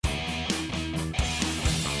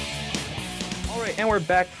right, and we're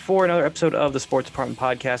back for another episode of the Sports Department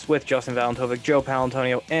Podcast with Justin Valentovic, Joe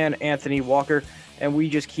Palantonio, and Anthony Walker. And we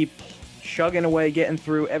just keep chugging away, getting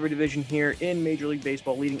through every division here in Major League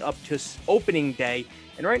Baseball leading up to opening day.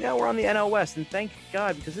 And right now we're on the NL West, and thank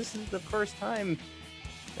God, because this is the first time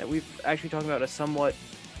that we've actually talked about a somewhat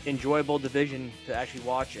enjoyable division to actually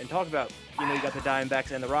watch and talk about. You know, you got the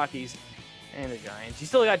Diamondbacks and the Rockies and the Giants. You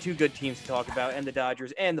still got two good teams to talk about, and the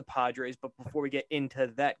Dodgers and the Padres. But before we get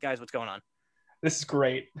into that, guys, what's going on? This is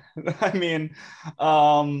great. I mean,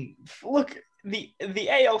 look, the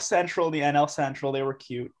AL Central, the NL Central, they were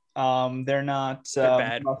cute. They're not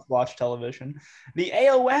bad. must-watch television. The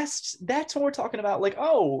AL West, that's what we're talking about. Like,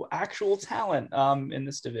 oh, actual talent in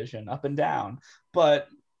this division, up and down. But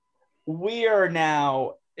we are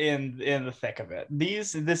now in the thick of it.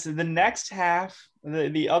 This is the next half.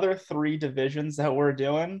 The other three divisions that we're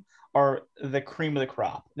doing are the cream of the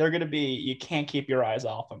crop. They're going to be, you can't keep your eyes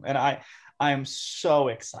off them. And I am so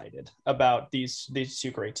excited about these two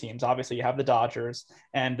great teams. Obviously, you have the Dodgers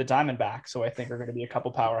and the Diamondbacks, so I think are going to be a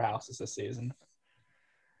couple powerhouses this season.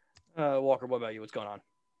 Walker, what about you? What's going on?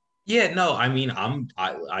 Yeah, no, I mean,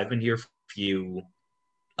 I've been here for a few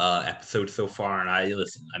episodes so far, and I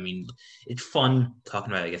listen. I mean, it's fun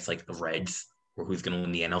talking about, I guess, like the Reds or who's going to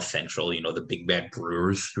win the NL Central. You know, the big bad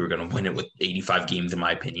Brewers who are going to win it with 85 games, in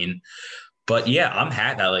my opinion. But yeah, I'm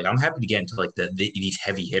happy to get into like these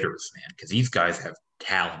heavy hitters, man, because these guys have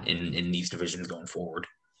talent in these divisions going forward.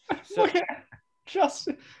 So,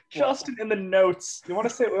 Justin in the notes. You want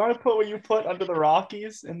to put what you put under the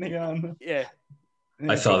Rockies in the Yeah,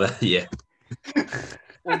 I saw that. Yeah,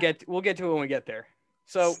 we'll get to it when we get there.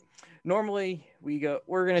 So normally we're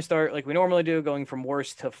going to start like we normally do, going from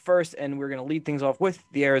worst to first, and we're going to lead things off with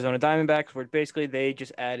the Arizona Diamondbacks, where basically they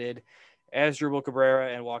just added Asdrubal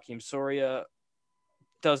Cabrera and Joakim Soria.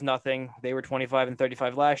 Does nothing. They were 25 and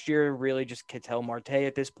 35 last year. Really just Ketel Marte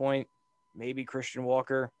at this point. Maybe Christian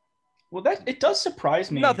Walker. Well, it does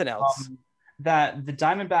surprise me. Nothing else. That the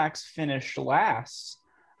Diamondbacks finished last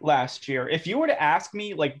year. If you were to ask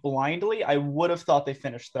me like blindly, I would have thought they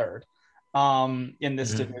finished third in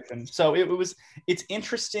this division. So it's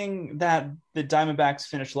interesting that the Diamondbacks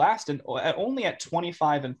finished last and only at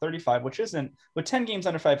 25 and 35, which isn't, with 10 games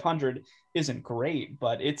under 500 isn't great,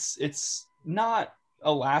 but it's not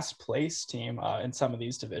a last place team in some of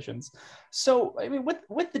these divisions. So I mean,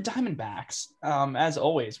 with the Diamondbacks, as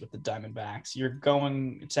always with the Diamondbacks, you're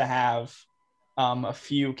going to have a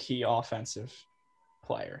few key offensive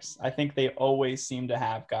players. I think they always seem to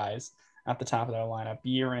have guys at the top of their lineup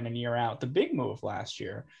year in and year out. The big move last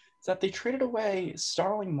year is that they traded away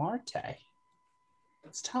Starling Marte.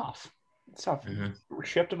 It's tough. We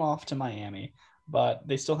shipped him off to Miami, but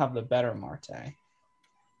they still have the better Marte.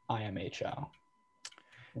 IMHO.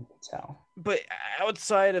 But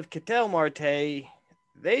outside of Ketel Marte,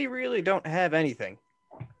 they really don't have anything.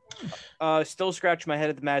 Still scratch my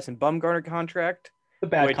head at the Madison Bumgarner contract. The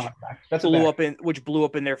bad contract. That's which blew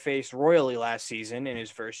up in their face royally last season in his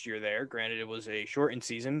first year there. Granted, it was a shortened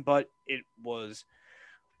season, but it was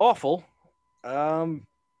awful.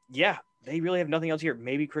 Yeah, they really have nothing else here.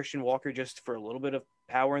 Maybe Christian Walker just for a little bit of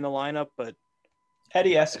power in the lineup, but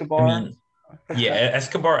Eddie Escobar. I mean, yeah,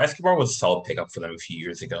 Escobar was a solid pickup for them a few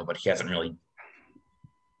years ago, but he hasn't really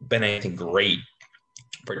been anything great.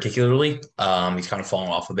 Particularly, he's kind of fallen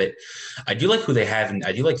off a bit. I do like who they have, and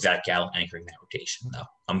I do like Zach Gallen anchoring that rotation. Though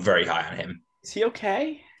I'm very high on him. Is he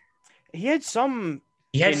okay? He had something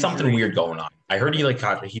weird going on. I heard he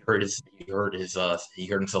hurt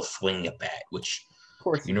himself swinging a bat, which of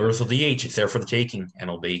course universal DH. It's there for the taking.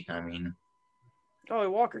 MLB. I mean, oh,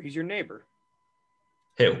 Walker, he's your neighbor.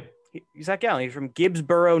 Who? Zach Gallen. He's from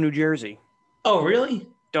Gibbsboro, New Jersey. Oh, really?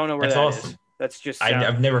 Don't know where that's that awesome. is. That's just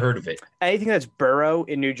I've never heard of it. Anything that's borough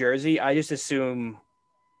in New Jersey, I just assume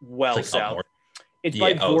south. It's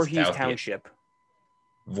by Voorhees Township.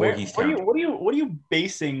 Voorhees Township. What are you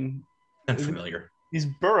basing Unfamiliar these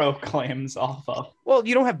borough claims off of? Well,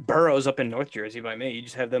 you don't have boroughs up in North Jersey by me. You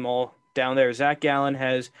just have them all down there. Zach Gallen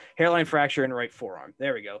has hairline fracture in right forearm.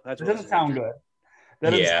 There we go. That doesn't sound good.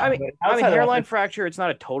 I mean, hairline fracture, it's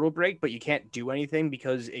not a total break, but you can't do anything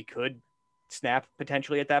because it could snap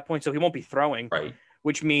potentially at that point, so he won't be throwing, right?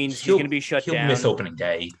 Which means he's going to be shut down. He'll miss opening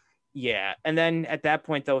day. Yeah, and then at that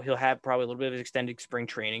point, though, he'll have probably a little bit of extended spring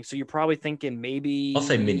training. So you're probably thinking maybe I'll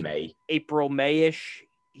say mid-May, April, May-ish.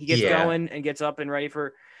 He gets going and gets up and ready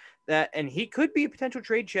for that, and he could be a potential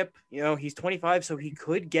trade chip. You know, he's 25, so he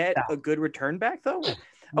could get a good return back, though.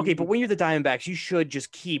 Okay, but when you're the Diamondbacks, you should just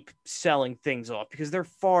keep selling things off because they're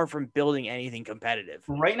far from building anything competitive.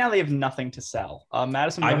 Right now, they have nothing to sell.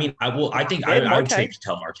 Madison. I mean, I would trade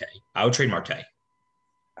Ketel Marte. I would trade Marte.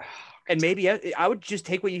 And maybe I would just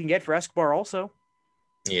take what you can get for Escobar also.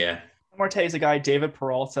 Yeah. Marte is a guy. David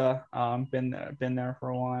Peralta, been there for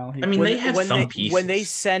a while. I mean, they have some pieces. When they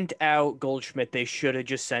sent out Goldschmidt, they should have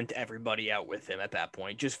just sent everybody out with him at that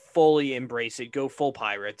point. Just fully embrace it. Go full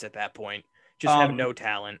Pirates at that point. Just have no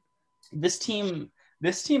talent. This team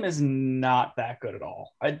is not that good at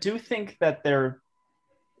all. I do think that they're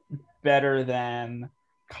better than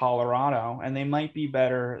Colorado, and they might be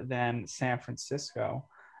better than San Francisco,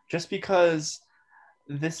 just because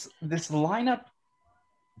this lineup,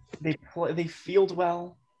 they field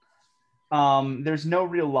well. There's no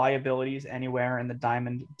real liabilities anywhere in the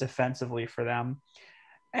Diamond defensively for them,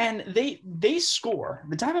 and they score.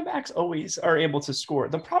 The Diamondbacks always are able to score.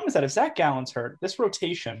 The problem is that if Zach Gallen's hurt, this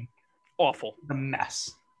rotation awful, a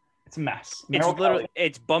mess. It's a mess.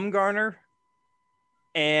 It's Bumgarner,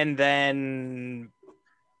 and then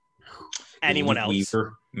anyone else.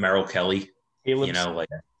 Weaver, Merrill Kelly. Caleb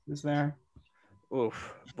is there.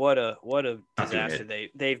 Oof! What a disaster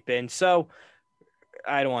they've been. So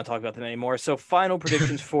I don't want to talk about them anymore. So final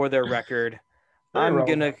predictions for their record. I'm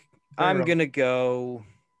gonna go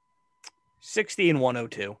 60 and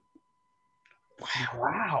 102.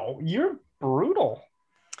 Wow, you're brutal.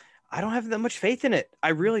 I don't have that much faith in it. I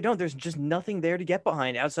really don't. There's just nothing there to get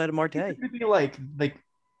behind outside of Marte. It could be like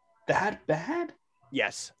that bad.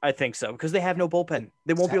 Yes, I think so, because they have no bullpen.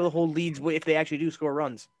 They won't be able to hold leads if they actually do score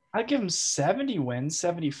runs. I'd give them 70 wins,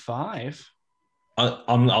 75.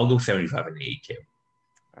 I'll go 75 and 82.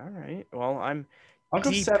 All right. Well, I'll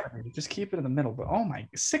go 70. Just keep it in the middle. But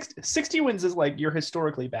 60 wins is like your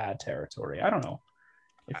historically bad territory. I don't know.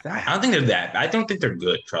 I don't think they're that. I don't think they're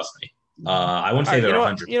good. Trust me. I wouldn't say they're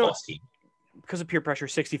 100 plus team. Because of peer pressure,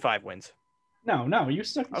 65 wins. No, you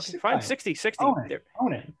stuck. Okay, fine. 60. Own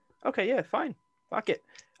it. Okay, yeah, fine. Fuck it.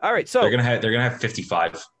 All right, so they're gonna have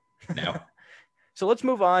 55 now. So let's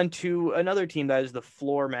move on to another team that is the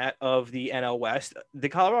floor mat of the NL West, the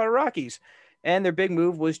Colorado Rockies. And their big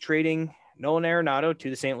move was trading Nolan Arenado to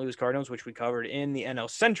the St. Louis Cardinals, which we covered in the NL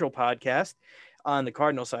Central podcast. On the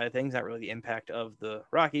Cardinal side of things, not really the impact of the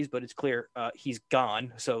Rockies, but it's clear he's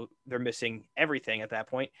gone. So they're missing everything at that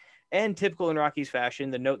point. And typical in Rockies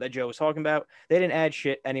fashion, the note that Joe was talking about, they didn't add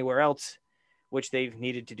shit anywhere else, which they've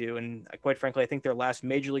needed to do. And quite frankly, I think their last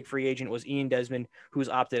major league free agent was Ian Desmond, who's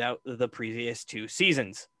opted out the previous 2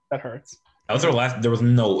 seasons. That hurts. That was their last. There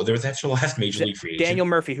was actual last major league free agent. Daniel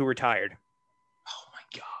Murphy, who retired. Oh my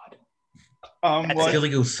God. I feel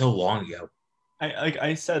like it was so long ago.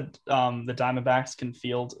 I said the Diamondbacks can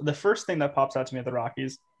field. The first thing that pops out to me at the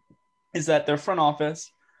Rockies is that their front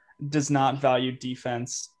office does not value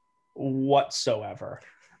defense whatsoever.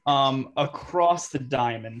 Across the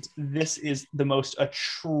diamond, this is the most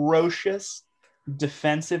atrocious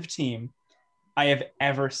defensive team I have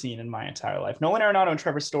ever seen in my entire life. Nolan Arenado and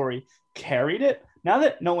Trevor Story carried it. Now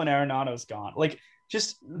that Nolan Arenado's gone,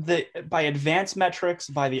 just by advanced metrics,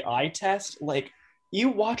 by the eye test, you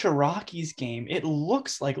watch a Rockies game, it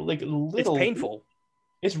looks like little. It's painful.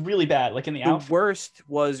 It's really bad. In the outfield. Worst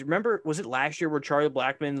was it last year where Charlie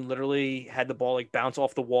Blackmon literally had the ball bounce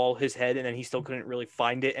off the wall, his head, and then he still couldn't really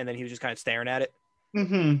find it, and then he was just kind of staring at it.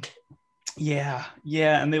 Mm-hmm. Yeah,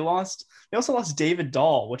 and they also lost David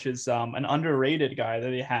Dahl, which is an underrated guy that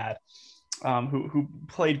they had, who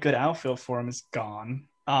played good outfield for him, is gone.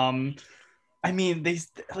 I mean,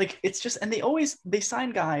 it's just, and they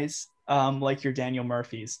sign guys like your Daniel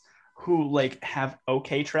Murphys, who have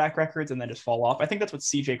okay track records and then just fall off. I think that's what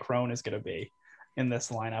CJ Cron is going to be in this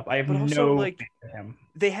lineup. I have him.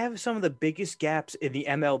 They have some of the biggest gaps in the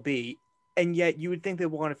MLB, and yet you would think they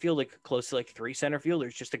want to field close to 3 center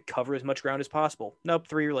fielders just to cover as much ground as possible. Nope,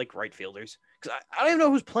 3 are right fielders. Because I don't even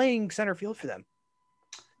know who's playing center field for them.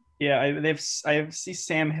 Yeah, I see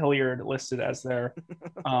Sam Hilliard listed as their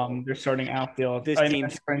starting outfield. This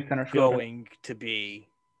team's going to be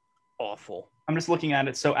awful. I'm just looking at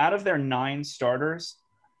it. So out of their 9 starters,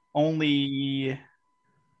 only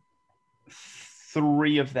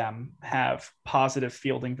 3 of them have positive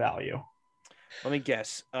fielding value. Let me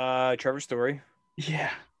guess. Trevor Story.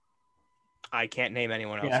 Yeah. I can't name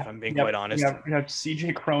anyone else, if I'm being quite honest. You have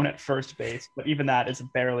CJ Cron at first base, but even that is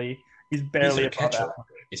barely. He's barely a catcher.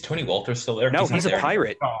 Is Tony Walters still there? No, he's a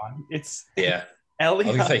Pirate. It's yeah. Elias,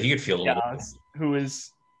 I was gonna say he could field a little. Who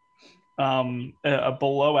is a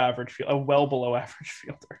below average a well below average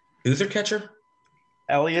fielder. Who's their catcher?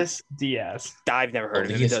 Elias Diaz. I've never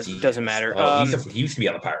heard of him. It doesn't matter. He used to be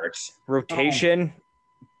on the Pirates. Rotation,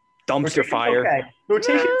 dumpster fire. Okay.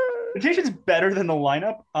 Rotation's better than the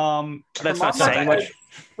lineup. That's not saying much.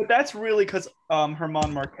 But that's really because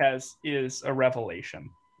Herman Marquez is a revelation.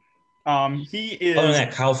 He is. Other than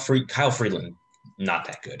that, Kyle Freeland, not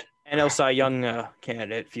that good. NL Cy Young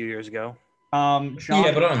candidate a few years ago. John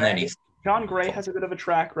Yeah, but other than that, he's John Gray has a bit of a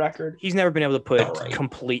track record. He's never been able to put All it right.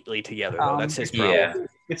 completely together, though. That's his problem. Yeah.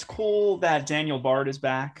 It's cool that Daniel Bard is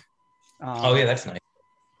back. Oh yeah, that's nice.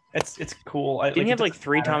 It's cool. Didn't he have it like doesn't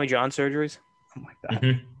 3 matter. Tommy John surgeries? Something like that.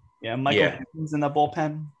 Mhm. Yeah, Michael Yeah. Givens in the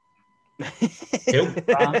bullpen.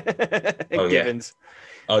 Oh, yeah. Givens.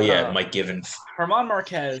 Oh yeah, Uh, Mike Givens. Herman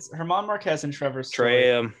Marquez and Trevor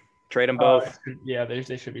Story. Trade them both. Yeah, they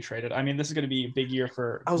should be traded. I mean, this is going to be a big year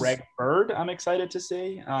for I was- Greg Bird. I'm excited to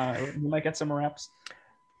see. He might get some reps.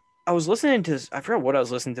 I was listening to, I forgot what I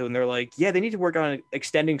was listening to, and they're like, yeah, they need to work on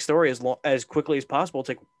extending Story as quickly as possible. It's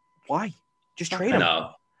like, why? Just trade him.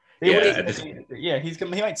 No. They Yeah, would- yeah,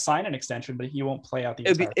 he might sign an extension, but he won't play out the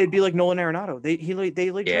It'd entire. be like Nolan Arenado. They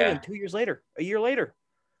traded Yeah. him 2 years later, a year later.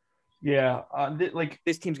 Yeah,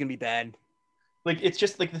 This team's gonna be bad. like it's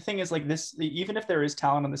just like the thing is like this. Even if there is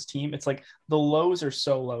talent on this team, it's like the lows are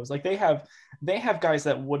so lows. Like they have guys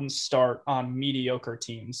that wouldn't start on mediocre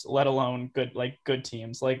teams, let alone good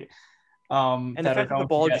teams. Like And the that are fact that the going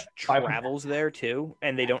ball to just get 500. travels there too,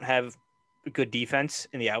 and they don't have good defense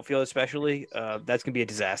in the outfield, especially, that's gonna be a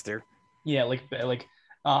disaster. Yeah, like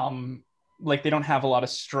they don't have a lot of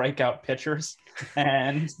strikeout pitchers,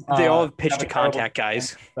 and They all have pitch have to a terrible contact guys.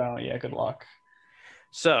 defense. So yeah, good luck.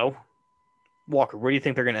 So, Walker, where do you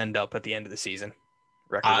think they're gonna end up at the end of the season?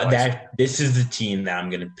 Record-wise? This is the team that I'm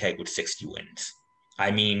going to peg with 60 wins.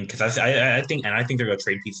 I mean, because I think they're going to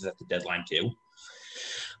trade pieces at the deadline too.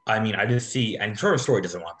 I mean, I just see, and Trevor Story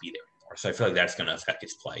doesn't want to be there anymore, so I feel like that's going to affect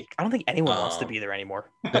his play. I don't think anyone wants to be there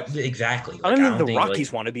anymore. Exactly. I don't think the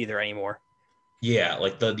Rockies want to be there anymore. Yeah,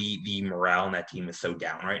 like the morale in that team is so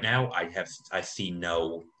down right now. I see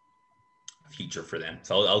no future for them.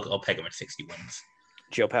 So I'll peg them at 60 wins.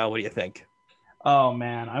 Joe Powell, what do you think? Oh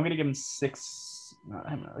man, I'm gonna give them 6.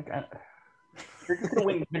 They're just gonna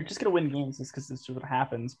win. They're just gonna win games just because it's just what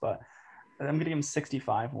happens. But I'm gonna give them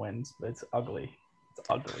 65 wins. But it's ugly. It's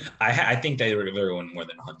ugly. I think they're win more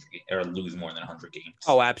than 100 or lose more than 100 games.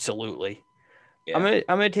 Oh, absolutely. Yeah. I'm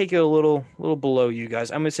gonna take you a little below you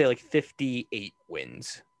guys. I'm gonna say like 58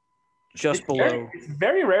 wins, just below. It's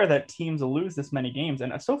very rare that teams lose this many games.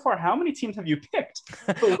 And so far, how many teams have you picked?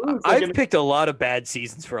 I've picked a lot of bad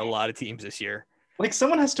seasons for a lot of teams this year. Like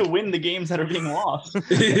someone has to win the games that are being lost.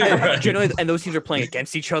 Right. Generally, and those teams are playing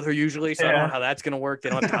against each other usually, so I don't Yeah. know how that's gonna work. They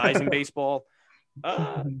don't have ties in baseball.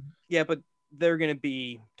 Yeah, but they're gonna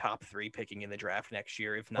be top 3 picking in the draft next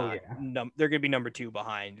year. If not, they're gonna be number 2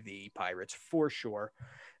 behind the Pirates for sure.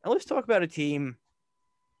 And let's talk about a team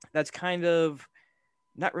that's kind of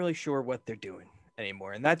not really sure what they're doing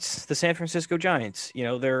anymore, and that's the San Francisco Giants. You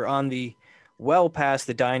know, they're on the well past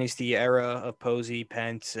the dynasty era of Posey,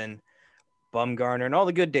 Pence, and Bumgarner, and all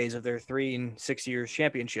the good days of their 3 and 6 years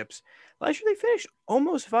championships. Last year they finished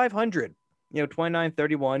almost 500.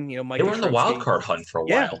 29-31. Mike. They were in the wild card hunt for a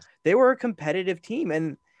while. They were a competitive team,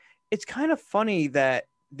 and it's kind of funny that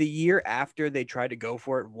the year after they tried to go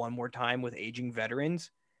for it one more time with aging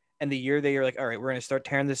veterans, and the year they were like, all right, we're going to start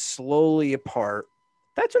tearing this slowly apart.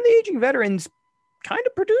 That's when the aging veterans kind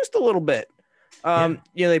of produced a little bit.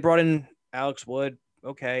 They brought in Alex Wood.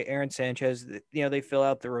 Okay. Aaron Sanchez, they fill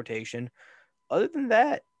out the rotation. Other than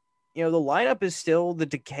that, the lineup is still the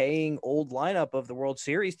decaying old lineup of the World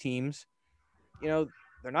Series teams. They're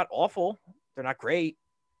not awful. They're not great.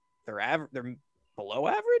 They're below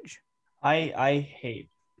average. I hate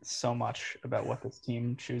so much about what this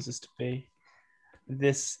team chooses to be.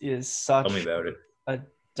 This is such Tell me about it. a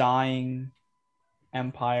dying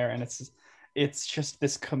empire, and it's just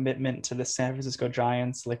this commitment to the San Francisco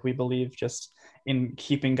Giants. Like we believe just in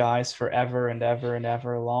keeping guys forever and ever and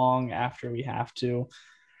ever long after we have to.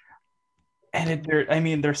 And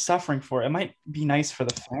they're suffering for it. It might be nice for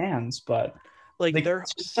the fans, but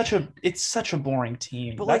it's such a boring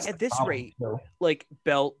team. But That's at the this problem, rate, too. like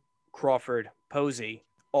Belt, Crawford, Posey,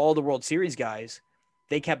 all the World Series guys,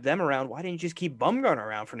 they kept them around. Why didn't you just keep Bumgarner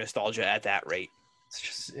around for nostalgia at that rate?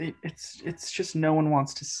 It's just no one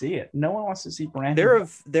wants to see it. No one wants to see Brandon.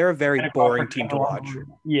 They're a very boring team to watch.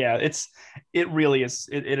 Yeah, it really is.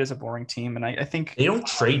 It is a boring team, and I think They don't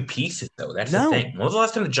trade pieces though. That's the thing. When was the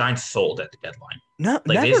last time the Giants sold at the deadline? No, Like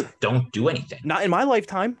never. they just don't do anything. Not in my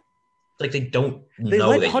lifetime. Like they don't They know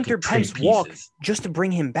let that Hunter you can trade Pence walk pieces. just to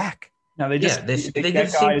bring him back. no, they They did the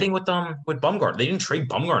get same guys- thing with Bumgarner. They didn't trade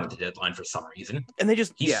Bumgarner at the deadline for some reason. And they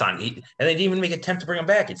just He signed, and they didn't even make an attempt to bring him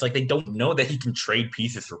back. It's like they don't know that he can trade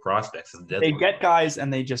pieces for prospects at the They deadline. get guys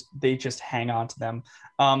and they just hang on to them.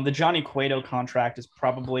 The Johnny Cueto contract is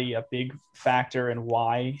probably a big factor in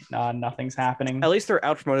why nothing's happening. At least they're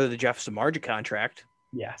out from under the Jeff Samardzija contract.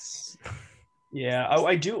 Yes. Yeah,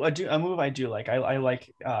 I do. A move I do like. I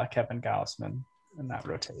like Kevin Gausman in that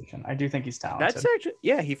rotation. I do think he's talented. That's actually,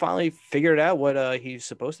 yeah, he finally figured out what he's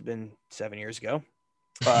supposed to have been 7 years ago.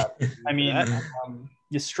 But I mean, that.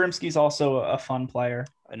 Yastrzemski's also a fun player.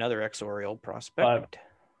 Another ex-Oriole prospect. But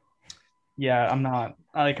yeah, I'm not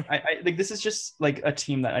like I like this is just like a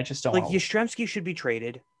team that I just don't like. want. Yastrzemski should be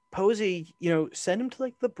traded. Posey, send him to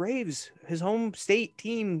like the Braves, his home state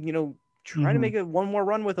team. Try to make one more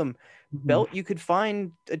run with him. Belt, you could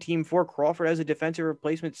find a team for Crawford as a defensive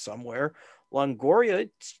replacement somewhere. Longoria,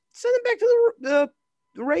 send him back to the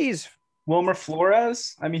Rays. Wilmer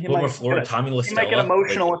Flores. I mean, Wilmer Flores, Tommy La Stella. He might get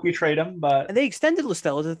emotional if you trade him, but and they extended La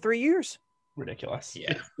Stella to 3 years. Ridiculous.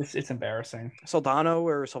 Yeah, it's embarrassing. Soldano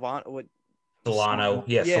or Silvano? What? Solano.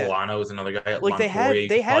 Yeah, Solano is another guy. Like Longoria,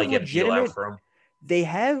 they have legitimate. For him. They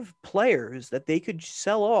have players that they could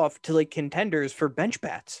sell off to like contenders for bench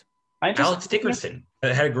bats. Alex Dickerson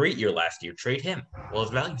had a great year last year. Trade him. Well,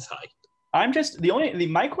 his value's high. I'm just the only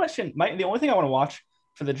thing I want to watch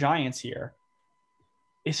for the Giants here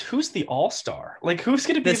is who's the all-star? Like who's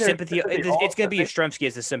going to be the sympathy? It's going to be Yastrzemski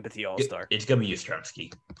as the sympathy all-star. It's going to be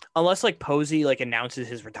Yastrzemski. Unless like Posey like announces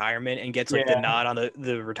his retirement and gets like the nod on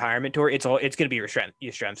the retirement tour, it's going to be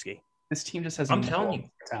Yastrzemski. This team just has telling you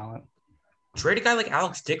talent. Trade a guy like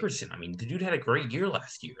Alex Dickerson. I mean, the dude had a great year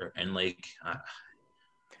last year, and why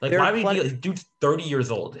would you? Dude's 30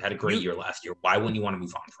 years old, had a great year last year. Why wouldn't you want to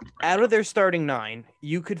move on from him? Out of their starting 9,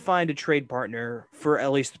 you could find a trade partner for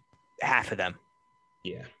at least half of them.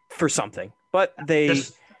 Yeah, for something, but they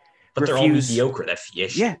refuse. They're all mediocre. That's the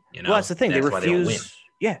issue. Yeah, well, that's the thing. They refuse.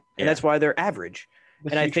 And that's why they're average.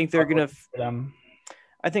 And I think they're gonna.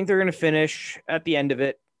 I think they're gonna finish at the end of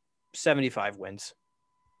it, 75 wins.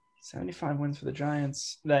 75 wins for the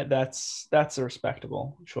Giants. That's a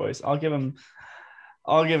respectable choice. I'll give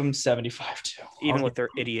them 75 too. Even with their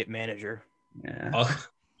idiot manager. Yeah.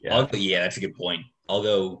 That's a good point. I'll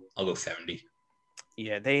go 70.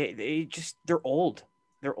 Yeah, they're old.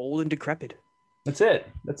 They're old and decrepit. That's it.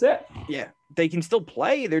 Yeah, they can still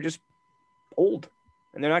play. They're just old,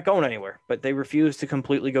 and they're not going anywhere. But they refuse to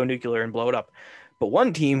completely go nuclear and blow it up. But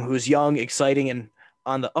one team who's young, exciting, and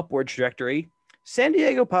on the upward trajectory, San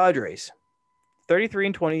Diego Padres,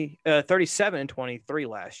 37 and 23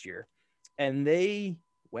 last year, and they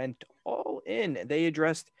went all in. They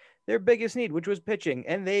addressed their biggest need, which was pitching,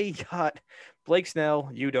 and they got Blake Snell,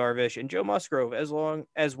 Yu Darvish, and Joe Musgrove, as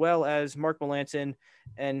well as Mark Melancon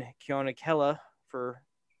and Keone Kela for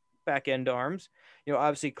back end arms.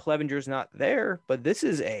 Obviously Clevenger's not there, but this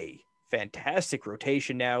is a fantastic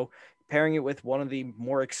rotation now, pairing it with one of the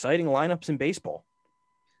more exciting lineups in baseball.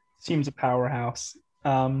 Seems a powerhouse.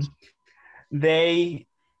 They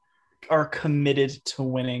are committed to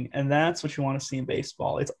winning, and that's what you want to see in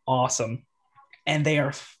baseball. It's awesome. And they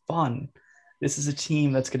are fun. This is a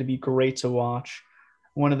team that's going to be great to watch.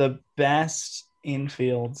 One of the best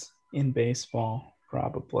infields in baseball,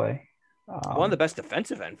 probably. One of the best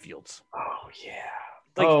defensive infields. Oh,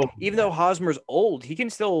 yeah. Even though Hosmer's old, he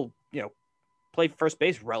can still, play first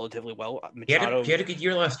base relatively well. Machado, he had a good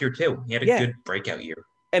year last year, too. He had a good breakout year.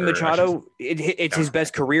 And Machado, it's his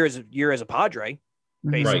best career as a Padre,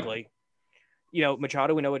 basically. Right.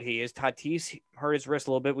 Machado, we know what he is. Tatis hurt his wrist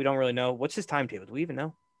a little bit. We don't really know. What's his timetable? Do we even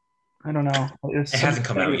know? I don't know. It hasn't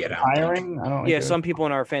come out yet. Some people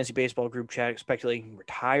in our fantasy baseball group chat speculating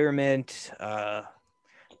retirement.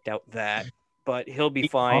 Doubt that, but he'll be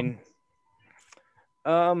fine.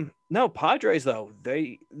 No, Padres though.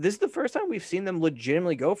 This is the first time we've seen them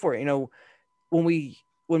legitimately go for it.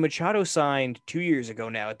 When Machado signed 2 years ago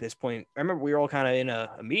now at this point, I remember we were all kind of in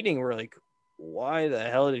a meeting. We're like, why the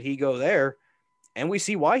hell did he go there? And we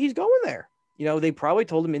see why he's going there. They probably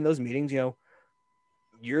told him in those meetings,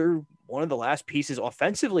 you're one of the last pieces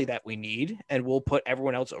offensively that we need, and we'll put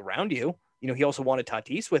everyone else around you. He also wanted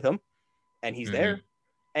Tatis with him, and he's there,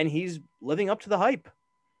 and he's living up to the hype.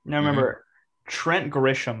 Now remember, Trent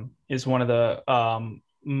Grisham is one of the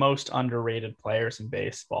most underrated players in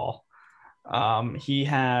baseball. He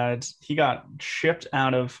got shipped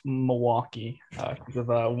out of Milwaukee because of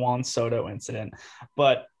a Juan Soto incident,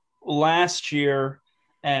 but last year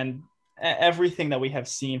and everything that we have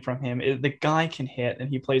seen from him, the guy can hit and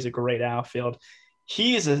he plays a great outfield.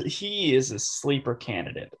 He is a sleeper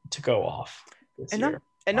candidate to go off this year.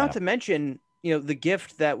 Not to mention, the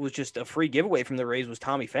gift that was just a free giveaway from the Rays was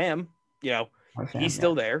Tommy Pham. He's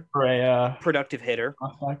still there for a productive hitter.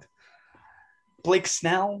 Prospect. Blake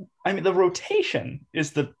Snell. I mean, the rotation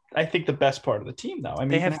is I think the best part of the team, though. I mean,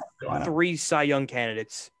 they have 3 Cy Young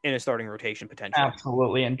candidaents in a starting rotation potentially.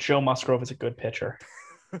 Absolutely, and Joe Musgrove is a good pitcher.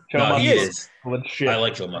 He is legit. I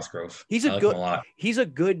like Joe Musgrove. He's a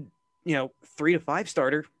good 3 to 5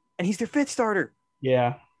 starter, and he's their 5th starter.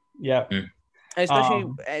 Yeah. Yeah. And especially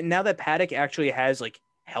now that Paddock actually has like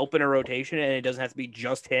help in a rotation, and it doesn't have to be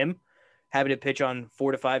just him having to pitch on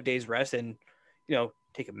 4 to 5 days rest and,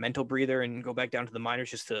 take a mental breather and go back down to the minors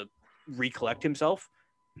just to recollect himself.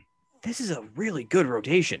 This is a really good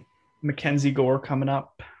rotation. Mackenzie Gore coming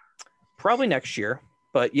up. Probably next year.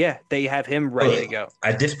 But yeah, they have him ready to go.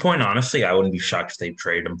 At this point, honestly, I wouldn't be shocked if they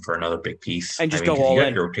trade him for another big piece. And just go all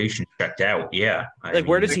in. Your rotation checked out. Yeah.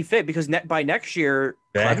 Where does he fit? Because by next year,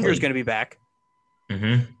 Clevenger's going to be back.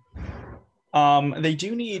 Mm-hmm. They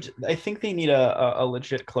do need, I think they need a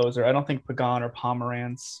legit closer. I don't think Pagan or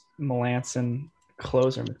Pomeranz, Melanson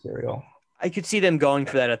closer material. I could see them going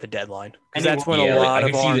for that at the deadline because that's when a lot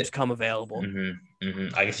of arms come available. Mm-hmm.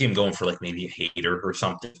 Mm-hmm. I can see him going for like maybe a Hader or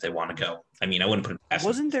something if they want to go. I mean, I wouldn't put it past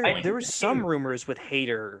Wasn't there? There was some rumors with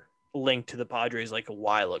Hader linked to the Padres like a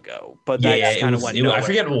while ago, but that kind of went nowhere. I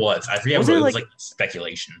forget what it was. I forget what it was like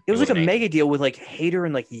speculation. It was like a mega deal with like Hader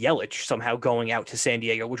and like Yelich somehow going out to San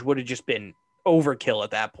Diego, which would have just been overkill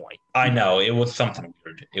at that point. I know it was something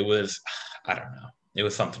weird. It was, I don't know. It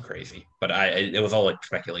was something crazy, but it was all like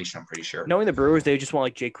speculation. I'm pretty sure. Knowing the Brewers, they just want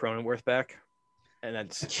like Jake Cronenworth back, and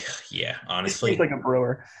that's honestly, it's like a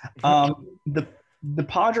Brewer. The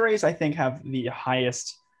Padres, I think, have the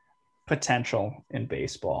highest potential in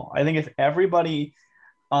baseball. I think if everybody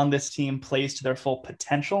on this team plays to their full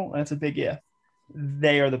potential, and it's a big if,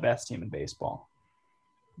 they are the best team in baseball.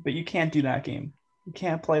 But you can't do that game. You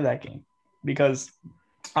can't play that game because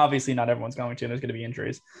obviously not everyone's going to, and there's going to be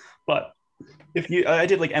injuries. But I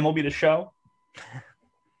did like MLB The Show,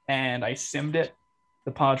 and I simmed it,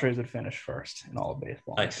 the Padres would finish first in all of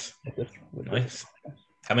baseball. Nice. Nice.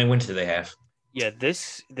 How many wins do they have? Yeah,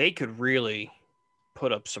 they could really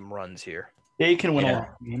put up some runs here. They can win a lot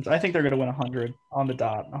of games. I think they're going to win 100 on the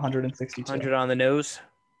dot, 162. 100 on the nose.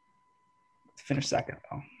 Finish second,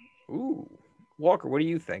 though. Ooh. Walker, what do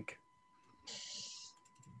you think?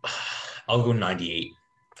 I'll go 98.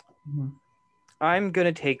 Mm-hmm. I'm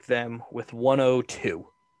going to take them with 102.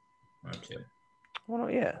 Okay. Well,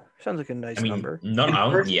 yeah. Sounds like a nice number. No, I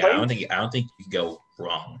don't think you could go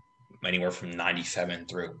wrong. Anywhere from 97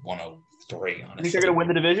 through 103, honestly. I think they're going to win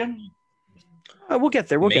the division? We'll get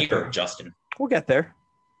there. We'll get there. Justin. We'll get there.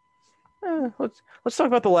 Let's talk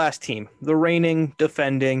about the last team, the reigning,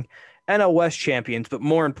 defending NL West champions, but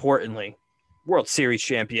more importantly, World Series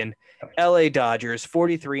champion, LA Dodgers,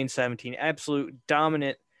 43-17, absolute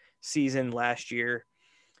dominant season last year.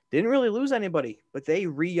 Didn't really lose anybody, but they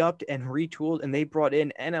re-upped and retooled, and they brought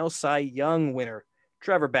in NL Cy Young winner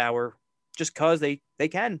Trevor Bauer just because they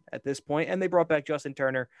can at this point, and they brought back Justin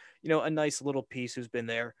Turner, a nice little piece who's been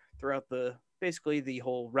there throughout basically the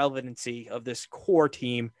whole relevancy of this core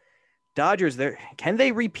team. Dodgers, can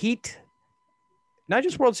they repeat not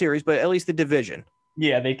just World Series, but at least the division?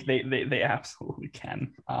 Yeah, they absolutely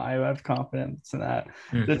can. I have confidence in that.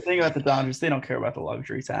 The thing about the Dodgers, they don't care about the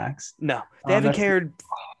luxury tax. No, they haven't cared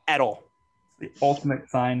at all. The ultimate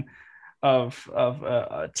sign of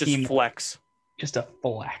a team. Just flex. Just a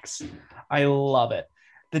flex. I love it.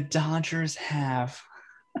 The Dodgers have.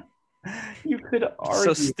 You could argue.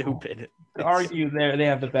 So stupid. They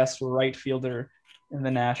have the best right fielder in the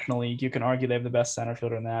National League. You can argue they have the best center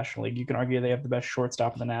fielder in the National League. You can argue they have the best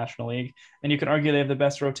shortstop in the National League. And you can argue they have the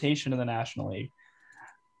best rotation in the National League.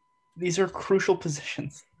 These are crucial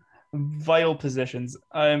positions, vital positions.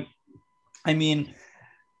 I mean,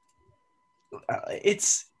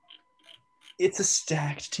 it's a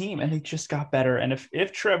stacked team, and they just got better. And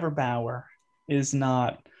if Trevor Bauer is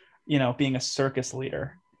not, being a circus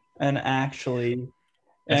leader and actually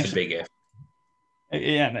 – that's a big if.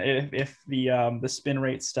 Yeah, and if the spin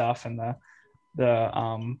rate stuff and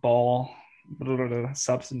the ball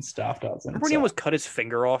substance stuff doesn't. Remember when he almost cut his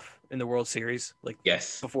finger off in the World Series,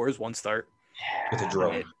 before his one start? With a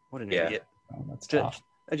drone. What an idiot! Oh, that's tough.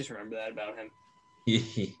 I just remember that about him.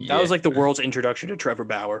 Yeah. That was like the world's introduction to Trevor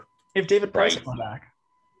Bauer. If David Price come back,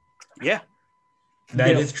 yeah,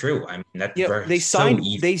 that is true. I mean, that's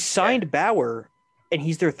they signed Bauer, and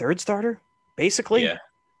he's their third starter, basically. Yeah.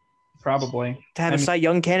 Probably. To have a Cy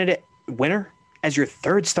Young candidate winner as your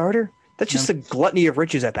third starter? That's just a gluttony of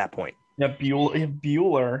riches at that point. Yeah,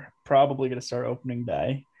 Bueller probably going to start opening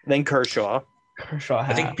day. Then Kershaw.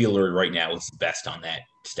 I think Bueller right now is the best on that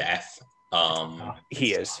staff.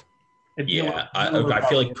 He is. Yeah, I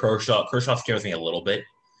feel like Kershaw scares me a little bit.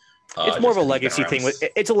 It's more of a legacy thing.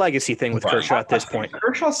 It's a legacy thing with Kershaw at this point.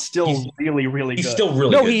 Kershaw's still really, really good. He's still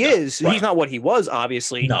really good. No, he is. Right. He's not what he was,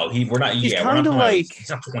 obviously. No, we're not. He's kind of like he's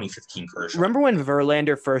not 2015 Kershaw. Remember when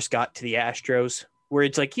Verlander first got to the Astros, where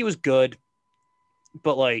it's like he was good,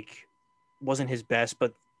 but like wasn't his best.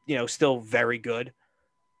 But still very good.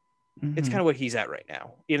 It's kind of what he's at right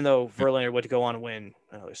now, even though Verlander would go on to win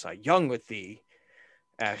another Cy Young with the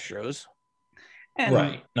Astros. And,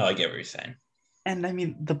 right. No, I get what you're saying. And I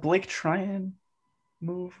mean, the Blake Tryon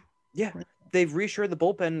move. Yeah, they've reassured the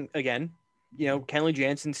bullpen again. Kenley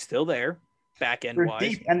Jansen's still there, back end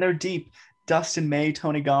wise. They're deep. Dustin May,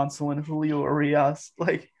 Tony Gonsolin, Julio Urias.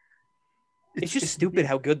 Like, it's just stupid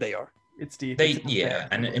how good they are. It's deep.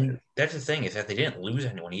 And that's the thing is that they didn't lose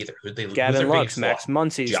anyone either. Who they lose? Gavin Lux, Max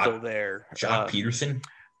Muncy's still there. Jock Peterson,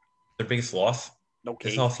 their biggest loss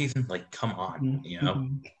this offseason. Like, come on,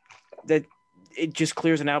 that it just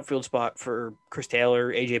clears an outfield spot for Chris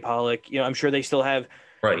Taylor, AJ Pollock. I'm sure they still have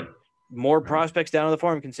more prospects down on the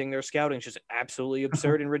farm considering their scouting is just absolutely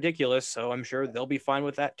absurd and ridiculous. So I'm sure they'll be fine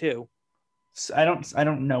with that too. So I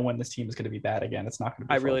don't know when this team is going to be bad again. It's not going to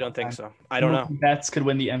be. I really don't think so. I don't know. Betts could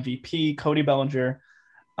win the MVP. Cody Bellinger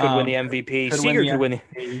could win the MVP. Seager could win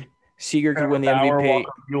the Seager could win the MVP.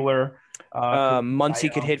 Bueller,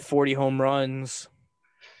 Muncy could hit 40 home runs.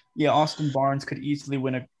 Yeah, Austin Barnes could easily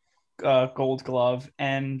win a Gold Glove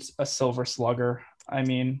and a Silver Slugger. I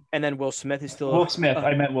mean, and then Will Smith is still. Will Smith.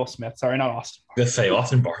 I meant Will Smith. Sorry, not Austin. I was gonna say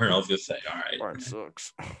Austin Barnes. I was gonna say, all right. Barnes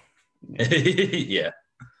sucks. Yeah.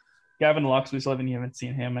 Gavin Lux, we still haven't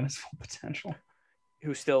seen him and his full potential.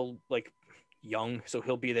 Who's still like young, so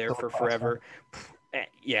he'll be there for forever.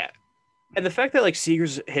 Yeah. And the fact that like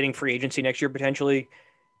Seager's hitting free agency next year potentially,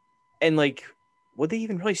 and like, would they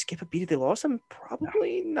even really skip a beat if they lost him?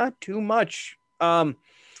 Probably not too much. But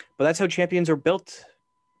that's how champions are built.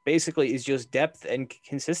 Basically, is just depth and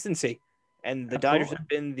consistency, and the Dodgers have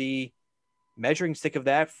been the measuring stick of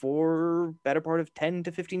that for better part of 10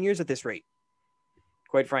 to 15 years at this rate.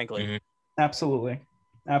 Quite frankly. Mm-hmm.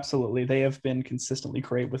 Absolutely. They have been consistently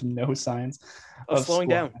great with no signs of slowing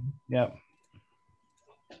down. Yep.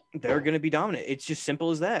 They're going to be dominant. It's just simple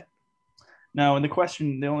as that. No, and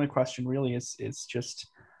the only question really is just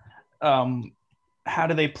how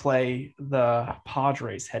do they play the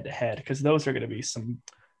Padres head to head? Because those are going to be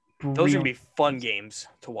those are going to be fun games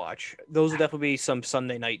to watch. Those will definitely be some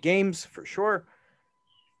Sunday night games for sure.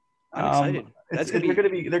 I'm excited.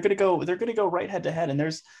 They're going to go right head to head. And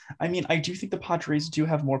I do think the Padres do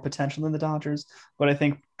have more potential than the Dodgers, but I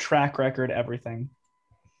think track record, everything.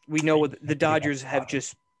 We know what the Dodgers have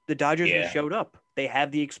have showed up. They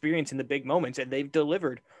have the experience in the big moments and they've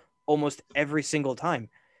delivered almost every single time.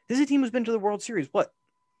 This is a team who's been to the World Series,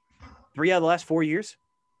 3 out of the last 4 years?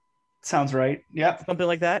 Sounds right. Yeah. Something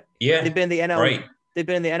like that. Yeah. They've been in the NL. Right. They've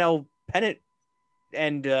been in the NL pennant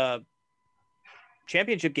and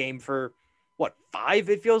championship game for 5?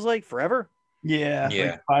 It feels like forever. Yeah.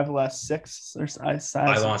 Like 5 of the last 6. I want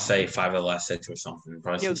to say 5 of the last 6 or something.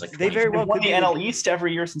 Probably since like they very well won the NL East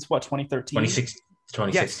every year since 2013.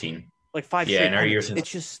 2016. Yes. Like 5. Yeah, in our years. It's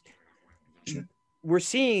just we're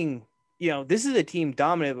seeing. This is a team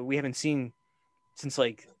dominant, but we haven't seen since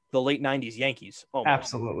like the late 90s Yankees. Almost.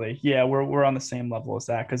 Absolutely. Yeah, we're on the same level as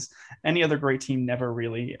that because any other great team never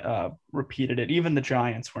really repeated it. Even the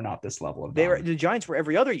Giants were not this level of the Giants were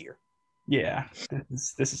every other year. Yeah,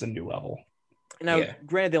 this is a new level. Now,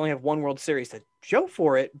 granted, they only have one World Series to show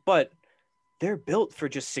for it, but they're built for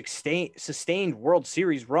just sustained World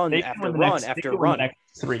Series run after run after run. The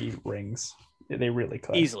next 3 rings, they really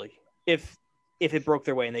could easily if it broke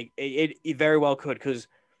their way, and it very well could because.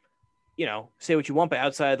 Say what you want, but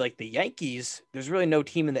outside like the Yankees, there's really no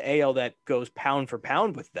team in the AL that goes pound for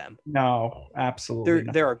pound with them. No, absolutely.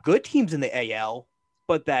 There are good teams in the AL,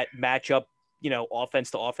 but that match up,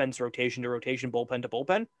 offense to offense, rotation to rotation, bullpen to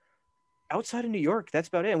bullpen. Outside of New York, that's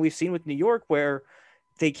about it. And we've seen with New York where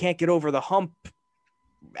they can't get over the hump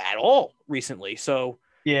at all recently. So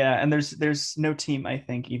yeah, and there's no team I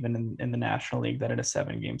think even in the National League that in a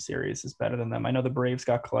 7-game series is better than them. I know the Braves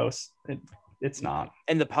got close. It's not.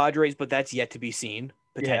 And the Padres, but that's yet to be seen,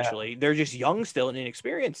 potentially. Yeah. They're just young still and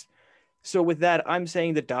inexperienced. So with that, I'm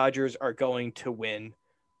saying the Dodgers are going to win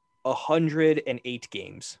 108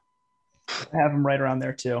 games. I have them right around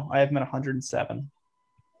there, too. I have them at 107.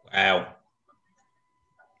 Wow.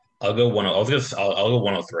 I'll go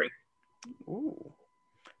 103. Ooh.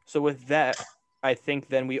 So with that, I think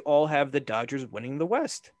then we all have the Dodgers winning the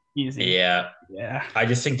West. Easy. Yeah. Yeah. I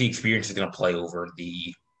just think the experience is going to play over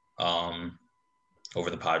the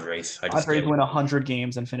Padres. Padres win 100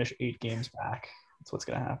 games and finish 8 games back. That's what's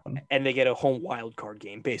going to happen. And they get a home wild card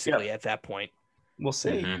game, basically, at that point. We'll see.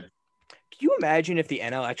 Mm-hmm. Can you imagine if the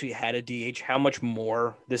NL actually had a DH, how much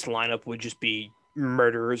more this lineup would just be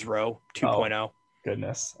Murderer's Row 2.0? Oh,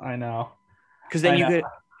 goodness, I know. Because then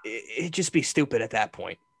it'd just be stupid at that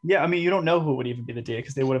point. Yeah, I mean, you don't know who would even be the DH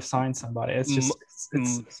because they would have signed somebody. It's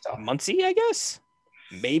tough. Muncy, I guess?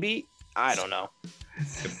 Maybe. I don't know.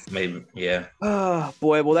 Maybe, yeah. Oh,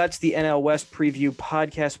 boy. Well, that's the NL West preview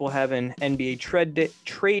podcast. We'll have an NBA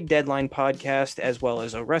trade deadline podcast, as well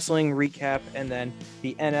as a wrestling recap, and then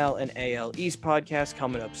the NL and AL East podcast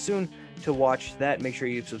coming up soon. To watch that, make sure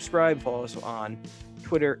you subscribe, follow us on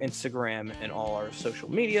Twitter, Instagram, and all our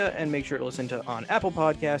social media, and make sure to listen to on Apple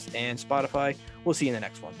Podcasts and Spotify. We'll see you in the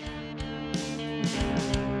next one.